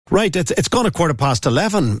Right, it's gone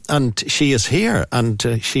 11:15 and she is here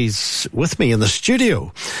and she's with me in the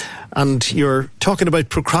studio. And you're talking about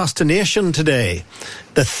procrastination today.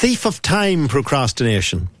 The thief of time,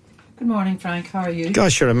 procrastination. Good morning, Frank. How are you?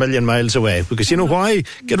 Gosh, you're a million miles away. Because you know why?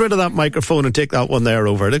 Get rid of that microphone and take that one there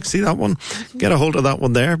over. Look, see that one? Get a hold of that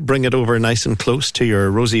one there. Bring it over nice and close to your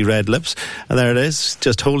rosy red lips. And there it is.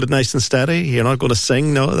 Just hold it nice and steady. You're not going to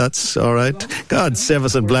sing. No, that's all right. God save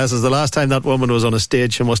us and bless us. The last time that woman was on a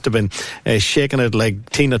stage, she must have been shaking it like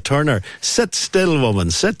Tina Turner. Sit still, woman.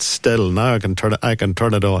 Sit still. Now I can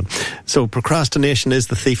turn it on. So procrastination is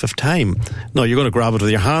the thief of time. No, you're going to grab it with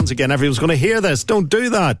your hands again. Everyone's going to hear this. Don't do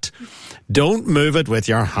that. Don't move it with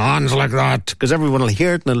your hands like that, because everyone will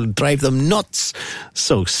hear it and it'll drive them nuts.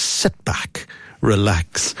 So sit back,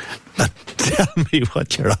 relax, and tell me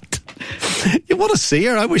what you're at. You want to see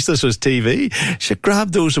her? I wish this was TV. She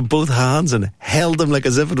grabbed those with both hands and held them like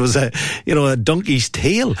as if it was a donkey's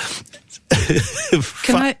tail.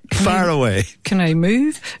 Far away. Can I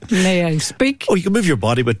move? May I speak? Oh, you can move your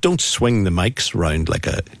body, but don't swing the mics round like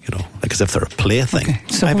as if they're a plaything. Okay,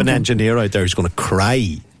 so I have an engineer out there who's going to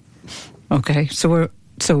cry. Okay, so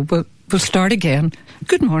we'll start again.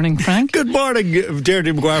 Good morning, Frank. Good morning,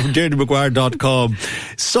 Deirdre McGuire from DeirdreMcGuire.com.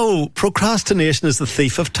 So, procrastination is the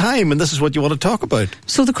thief of time, and this is what you want to talk about.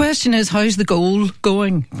 So the question is, how's the goal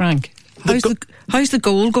going, Frank? How's the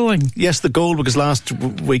goal going? Yes, the goal, because last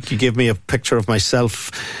week you gave me a picture of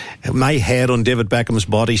myself, my head on David Beckham's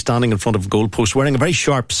body, standing in front of a goalpost, wearing a very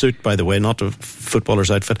sharp suit, by the way, not a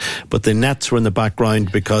footballer's outfit, but the nets were in the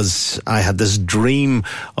background because I had this dream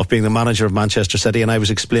of being the manager of Manchester City, and I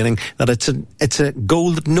was explaining that it's a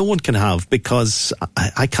goal that no one can have, because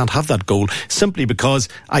I can't have that goal, simply because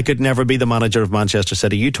I could never be the manager of Manchester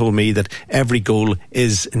City. You told me that every goal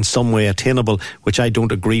is in some way attainable, which I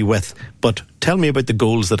don't agree with, but tell me about the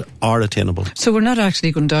goals that are attainable. So we're not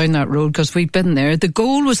actually going down that road, because we've been there. The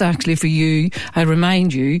goal was actually for you, I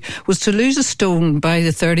remind you, was to lose a stone by the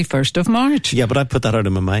 31st of March. Yeah, but I put that out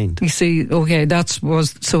of my mind. You see, okay,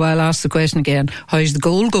 so I'll ask the question again. How's the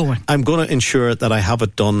goal going? I'm going to ensure that I have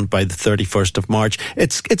it done by the 31st of March.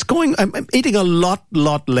 It's going, I'm eating a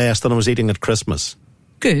lot less than I was eating at Christmas.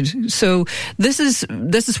 Good. So this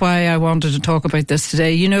is why I wanted to talk about this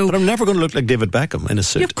today. But I'm never going to look like David Beckham in a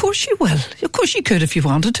suit. Yeah, of course you will. Of course you could if you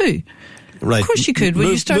wanted to. Right. Of course you could. When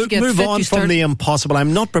you start to get move fit, on from the impossible.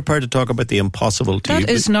 I'm not prepared to talk about the impossible to you. That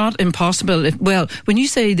is not impossible. When you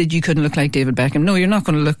say that you couldn't look like David Beckham, no, you're not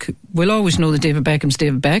going to look. We'll always know that David Beckham's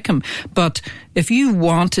David Beckham. But if you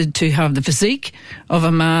wanted to have the physique of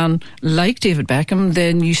a man like David Beckham,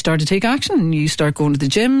 then you start to take action. You start going to the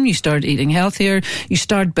gym. You start eating healthier. You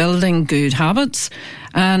start building good habits.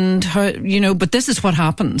 And but this is what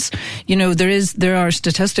happens. There are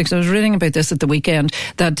statistics. I was reading about this at the weekend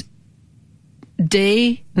that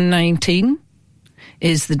day 19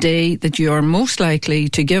 is the day that you are most likely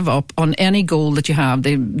to give up on any goal that you have.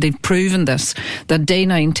 They've proven this, that day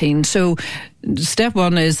 19. So step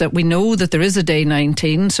one is that we know that there is a day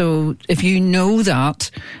 19. So if you know that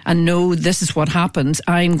and know this is what happens,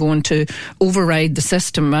 I'm going to override the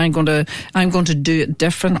system. I'm going to do it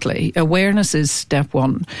differently. Awareness is step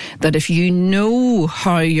one. That if you know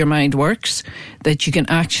how your mind works, that you can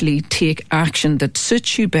actually take action that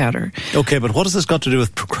suits you better. Okay, but what has this got to do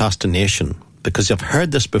with procrastination? Because I've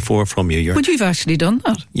heard this before from you. But you've actually done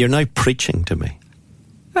that. You're now preaching to me.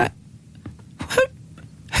 Who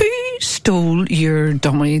stole your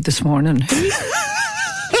dummy this morning?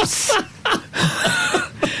 That's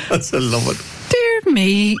I love it.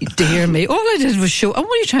 Dear me. All I did was show. I'm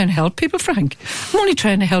only trying to help people, Frank. I'm only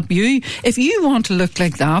trying to help you. If you want to look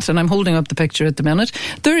like that, and I'm holding up the picture at the minute,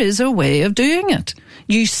 there is a way of doing it.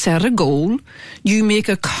 You set a goal. You make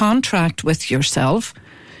a contract with yourself.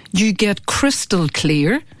 You get crystal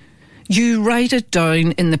clear. You write it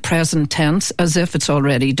down in the present tense as if it's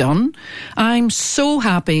already done. I'm so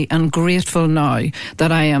happy and grateful now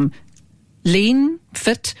that I am lean,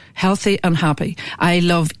 fit, healthy and happy. I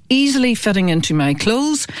love easily fitting into my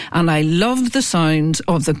clothes, and I love the sounds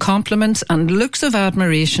of the compliments and looks of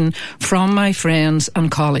admiration from my friends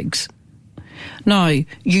and colleagues. Now,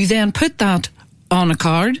 you then put that on a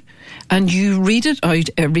card and you read it out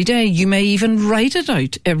every day. You may even write it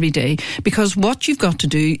out every day, because what you've got to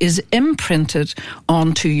do is imprint it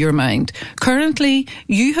onto your mind. Currently,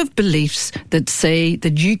 you have beliefs that say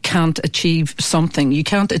that you can't achieve something. You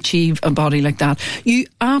can't achieve a body like that. You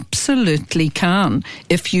absolutely can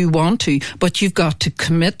if you want to, but you've got to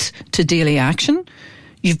commit to daily action.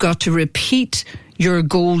 You've got to repeat your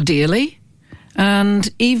goal daily and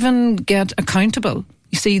even get accountable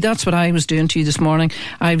You see, that's what I was doing to you this morning.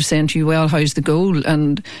 I was saying to you, well, how's the goal?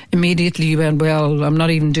 And immediately you went, well, I'm not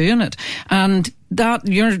even doing it. And that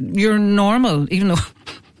you're normal, even though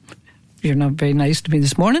you're not very nice to me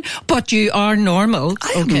this morning, but you are normal.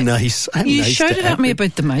 I'm nice. You shouted at me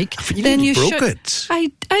about the mic. Then you broke it.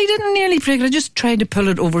 I didn't nearly break it. I just tried to pull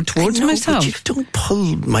it over towards myself. But you don't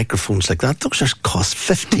pull microphones like that. Those just cost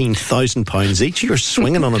 £15,000 each. You're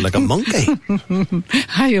swinging on it like a monkey.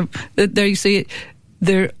 I am. There you see it.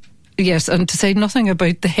 There. Yes, and to say nothing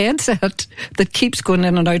about the headset that keeps going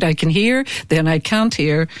in and out. I can hear, then I can't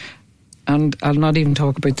hear. And I'll not even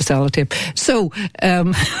talk about the sellotape. So,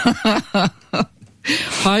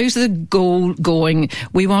 how's the goal going?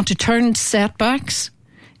 We want to turn setbacks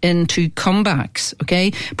into comebacks,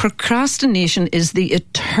 okay? Procrastination is the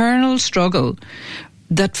eternal struggle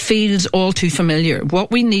that feels all too familiar.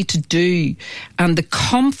 What we need to do and the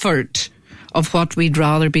comfort of what we'd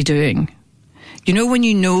rather be doing. You know when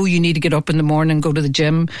you need to get up in the morning and go to the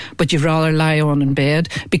gym, but you'd rather lie on in bed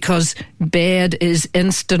because bed is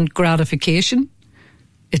instant gratification.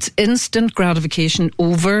 It's instant gratification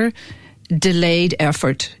over delayed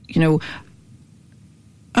effort. You know,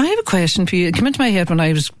 I have a question for you. It came into my head when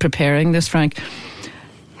I was preparing this, Frank.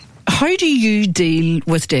 How do you deal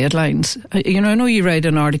with deadlines? You know, I know you write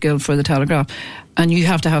an article for the Telegraph and you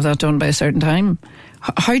have to have that done by a certain time.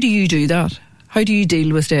 How do you do that? How do you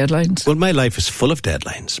deal with deadlines? Well, my life is full of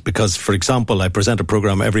deadlines because, for example, I present a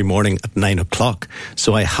programme every morning at 9 o'clock,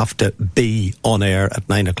 so I have to be on air at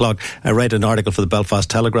 9 o'clock. I write an article for the Belfast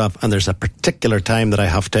Telegraph and there's a particular time that I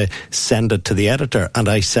have to send it to the editor, and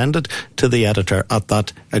I send it to the editor at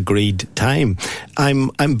that agreed time. I'm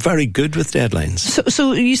very good with deadlines.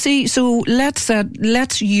 So you see, so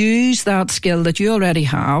let's use that skill that you already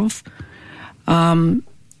have.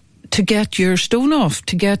 To get your stone off,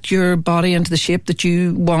 to get your body into the shape that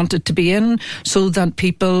you want it to be in, so that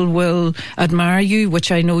people will admire you, which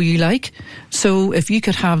I know you like. So if you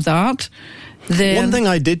could have that, then... One thing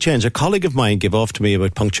I did change, a colleague of mine gave off to me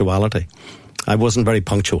about punctuality. I wasn't very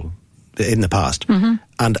punctual in the past. Mm-hmm.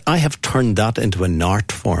 And I have turned that into an art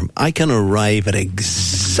form. I can arrive at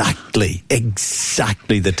exactly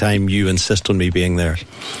the time you insist on me being there.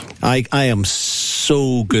 I am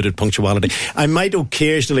so good at punctuality. I might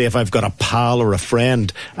occasionally, if I've got a pal or a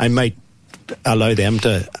friend, I might allow them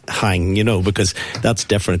to hang, you know, because that's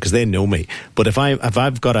different because they know me. But if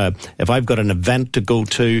I've got an event to go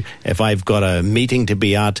to, if I've got a meeting to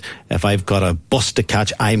be at, if I've got a bus to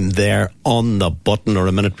catch, I'm there on the button or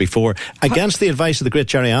a minute before. Against the advice of the great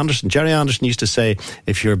Jerry Anderson. Jerry Anderson used to say,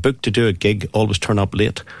 if you're booked to do a gig, always turn up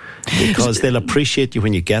late, because they'll appreciate you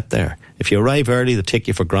when you get there. If you arrive early, they take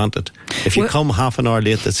you for granted. If you come half an hour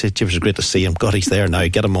late, they say, it was great to see him. God, he's there now.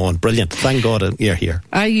 Get him on. Brilliant. Thank God you're here.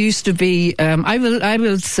 I used to be, I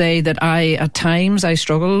will say that at times I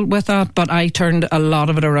struggle with that, but I turned a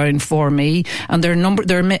lot of it around for me. And there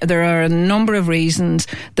are a number of reasons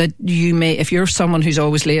that you may, if you're someone who's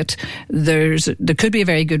always late, there could be a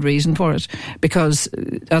very good reason for it. Because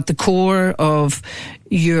at the core of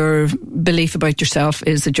your belief about yourself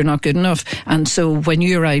is that you're not good enough, and so when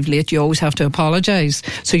you arrive late you always have to apologise,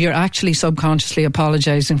 so you're actually subconsciously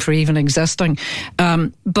apologising for even existing,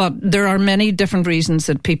 but there are many different reasons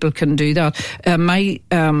that people can do that.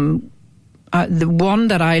 The one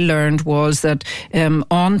that I learned was that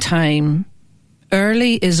on time,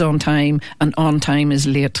 early is on time and on time is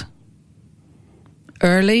late.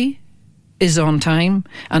 Early is on time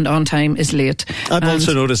and on time is late. I've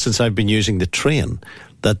also noticed since I've been using the train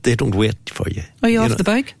that they don't wait for you. Are you off the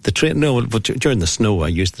bike? The train, no, but during the snow I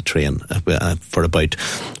used the train for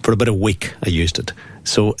about a week. I used it.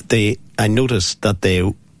 So I noticed that they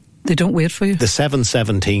don't wait for you. The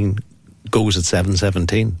 7:17 goes at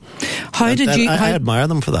 7:17. I admire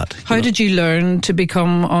them for that. How did you learn to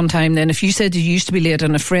become on time then? If you said you used to be late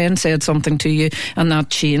and a friend said something to you and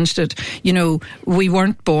that changed it, you know, we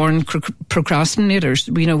weren't born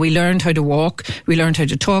procrastinators. You know, we learned how to walk, we learned how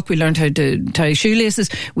to talk, we learned how to tie shoelaces.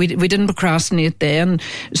 We didn't procrastinate then.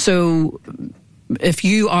 So if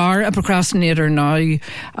you are a procrastinator now,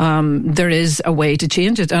 there is a way to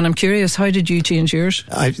change it. And I'm curious, how did you change yours?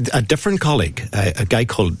 A different colleague, a guy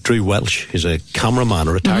called Drew Welsh, who's a cameraman,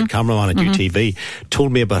 a retired cameraman at UTV,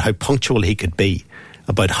 told me about how punctual he could be,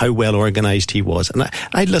 about how well organised he was. And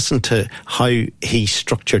I listened to how he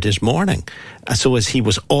structured his morning. So as he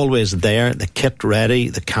was always there, the kit ready,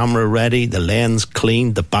 the camera ready, the lens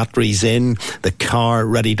clean, the batteries in, the car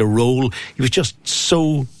ready to roll. He was just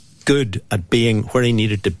so good at being where he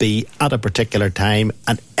needed to be at a particular time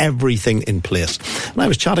and everything in place. And I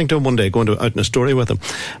was chatting to him one day, going out in a story with him,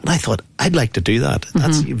 and I thought, I'd like to do that.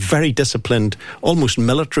 That's a very disciplined, almost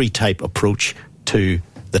military type approach to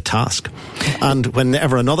the task. And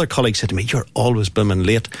whenever another colleague said to me, "You're always blooming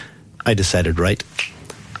late," I decided, right,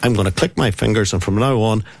 I'm going to click my fingers, and from now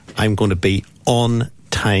on, I'm going to be on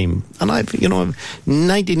time. And I've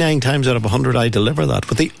 99 times out of 100 I deliver that,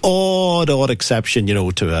 with the odd exception,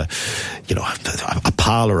 to a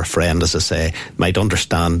pal or a friend, as I say, might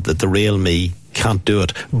understand that the real me can't do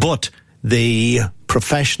it, but the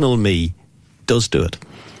professional me does do it.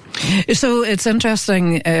 So it's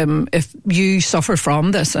interesting, if you suffer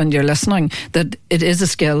from this and you're listening, that it is a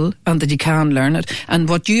skill and that you can learn it. And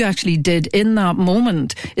what you actually did in that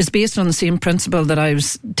moment is based on the same principle that I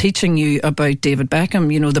was teaching you about David Beckham,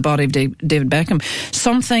 the body of David Beckham.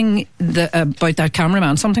 Something about that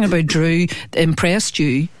cameraman, something about Drew impressed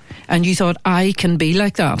you, and you thought, I can be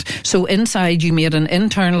like that. So inside you made an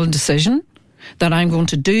internal decision that I'm going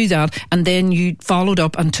to do that, and then you followed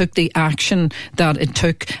up and took the action that it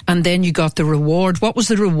took, and then you got the reward. What was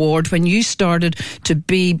the reward when you started to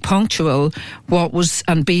be punctual?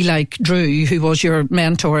 And be like Drew, who was your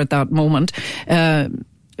mentor at that moment?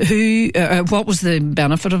 What was the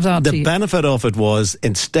benefit of that? The benefit of it was,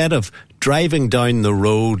 instead of driving down the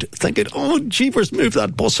road thinking, "Oh, jeepers, move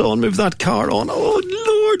that bus on, move that car on, oh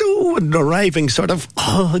Lord, oh," and arriving sort of,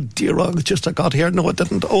 "Oh dear, I got here, no I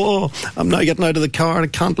didn't, oh, I'm now getting out of the car and I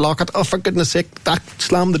can't lock it, oh for goodness sake,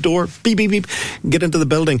 slam the door, beep beep beep, get into the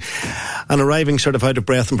building," and arriving sort of out of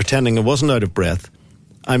breath and pretending I wasn't out of breath.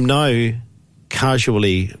 I'm now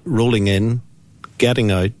casually rolling in,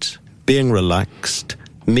 getting out, being relaxed,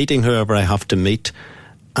 meeting whoever I have to meet,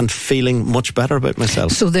 and feeling much better about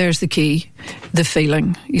myself. So there's the key, the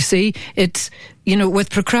feeling. You see, it's, with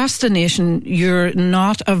procrastination, you're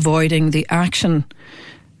not avoiding the action,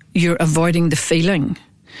 you're avoiding the feeling.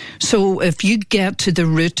 So if you get to the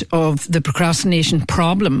root of the procrastination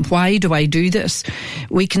problem, why do I do this?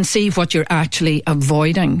 We can see what you're actually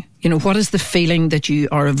avoiding. What is the feeling that you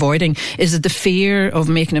are avoiding? Is it the fear of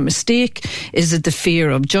making a mistake? Is it the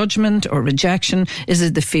fear of judgment or rejection? Is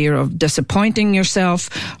it the fear of disappointing yourself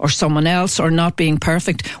or someone else or not being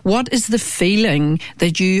perfect? What is the feeling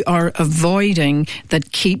that you are avoiding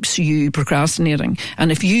that keeps you procrastinating?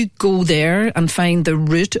 And if you go there and find the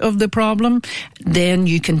root of the problem, then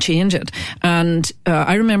you can change it. And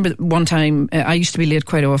I remember one time, I used to be late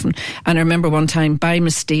quite often, and I remember one time by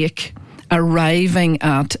mistake arriving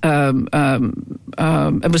at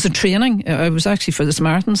it was a training. I was actually for the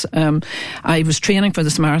Samaritans. I was training for the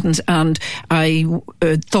Samaritans, and I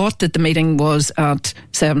thought that the meeting was at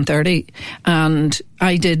 7:30, and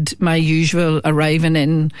I did my usual arriving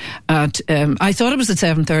in at I thought it was at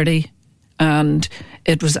 7:30, and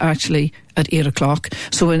it was actually at 8 o'clock.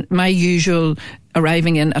 So in my usual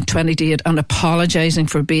arriving in at 20 to 8 and apologising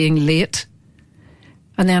for being late,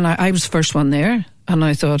 and then I was first one there, and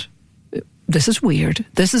I thought, this is weird.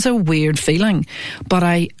 This is a weird feeling, but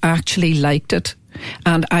I actually liked it,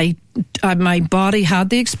 and my body had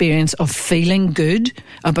the experience of feeling good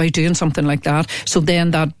about doing something like that. So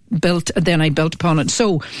then I built upon it.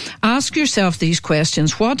 So ask yourself these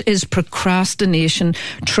questions: what is procrastination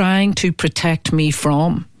trying to protect me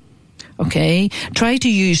from? Okay, try to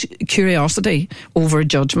use curiosity over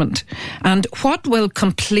judgment. And what will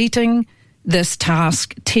completing this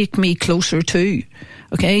task take me closer to?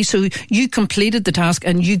 Okay, so you completed the task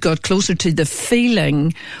and you got closer to the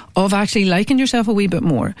feeling of actually liking yourself a wee bit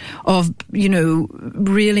more, of,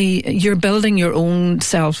 really you're building your own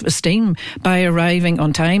self-esteem by arriving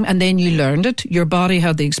on time, and then you learned it, your body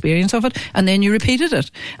had the experience of it, and then you repeated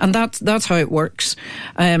it. And that's how it works.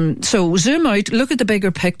 So zoom out, look at the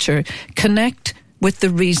bigger picture, connect with the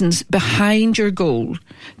reasons behind your goal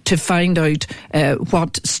to find out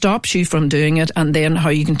what stops you from doing it, and then how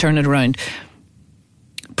you can turn it around.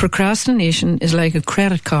 Procrastination is like a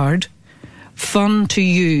credit card, fun to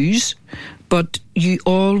use, but you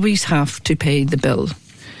always have to pay the bill.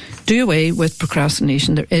 Do away with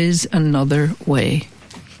procrastination. There is another way.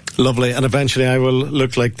 Lovely. And eventually I will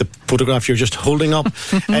look like the photograph you're just holding up.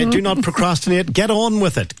 Do not procrastinate. Get on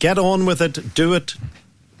with it. Get on with it. Do it.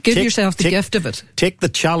 Give yourself the gift of it. Take the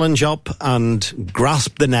challenge up and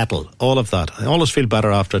grasp the nettle. All of that. I always feel better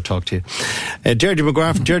after I talk to you. Deirdre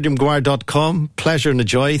McGuire from deirdremcguire.com. Pleasure and a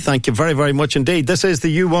joy. Thank you very, very much indeed. This is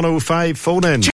the U105 phone-in.